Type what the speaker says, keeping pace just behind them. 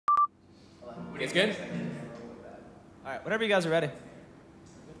guys good? All right, whenever you guys are ready.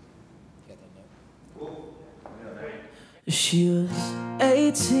 She was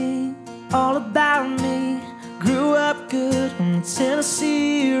 18, all about me. Grew up good in the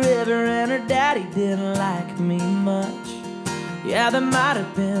Tennessee River, and her daddy didn't like me much. Yeah, that might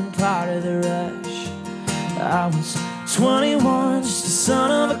have been part of the rush. I was 21, just a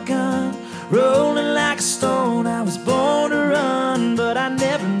son of a gun, rolling like a stone. I was born to run, but I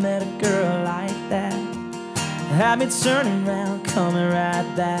never met a girl like that. Had me turning around, coming right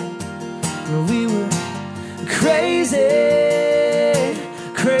back. Well, we were crazy,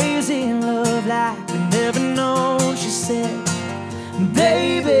 crazy in love like we never known. She said,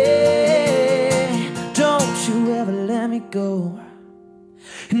 baby, don't you ever let me go.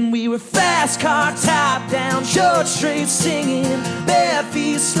 And we were fast car, top down, short straight singing, bare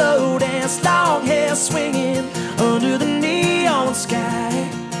feet, slow dance, long hair swinging under the neon sky,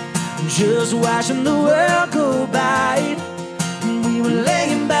 just watching the world go by. And we were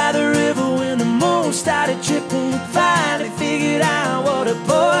laying by the river when the moon started dripping. Finally figured out what a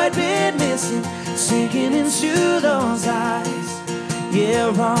boy had been missing, sinking into those eyes.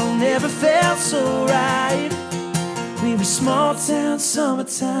 Yeah, wrong never felt so right. We were small town,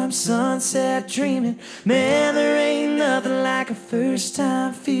 summertime, sunset dreaming. Man, there ain't nothing like a first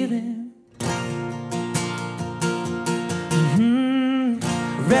time feeling.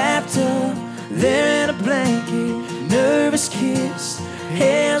 Wrapped up there in a blanket, nervous kiss,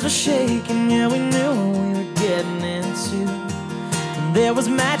 hands were shaking. Yeah, we knew what we were getting into. And there was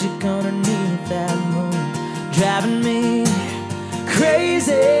magic underneath that moon, driving me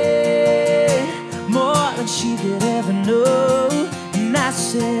crazy, more than she could ever know. And I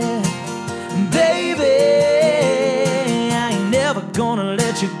said, baby, I ain't never gonna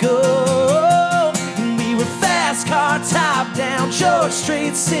let you go. And we were fast car, top down, George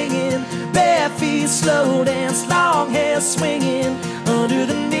Strait singing, bare feet, slow dance, long hair swinging under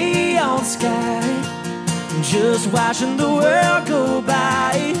the neon sky, just watching the world go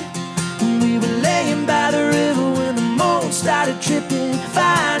by. And we were laying by the river when the moon started tripping.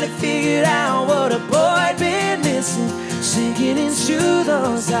 Finally figured out what a boy had been missing, sinking into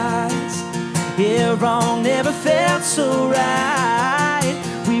those eyes. Yeah, wrong never felt so right.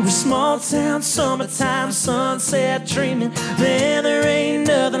 We were small town, summertime, sunset dreaming. Man, there ain't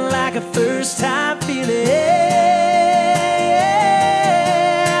nothing like a first time feeling.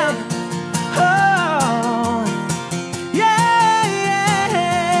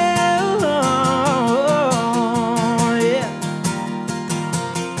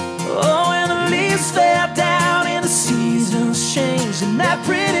 And that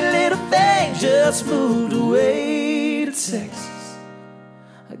pretty little thing just moved away to Texas.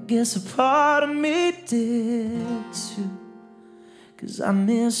 I guess a part of me did too, 'cause I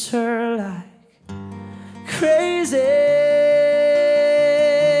miss her like crazy.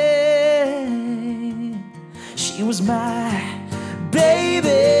 She was my baby.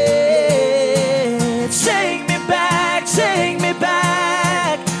 Take me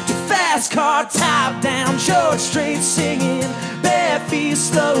back to fast car, top down, George Strait singing, bare feet,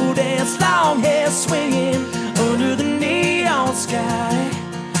 slow dance, long hair swinging under the neon sky,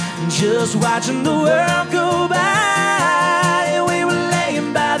 just watching the world go by. We were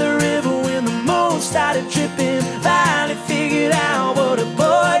laying by the river when the moon started dripping. Finally figured out what a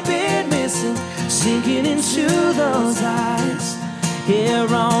boy had been missing, sinking into those eyes. Yeah,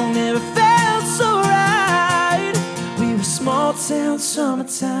 wrong never felt so right. We were small town,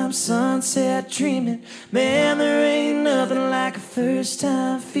 summertime, sunset dreaming. Man, there ain't nothing like a first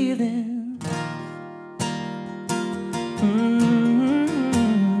time feeling.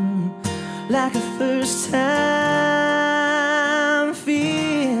 Like a first time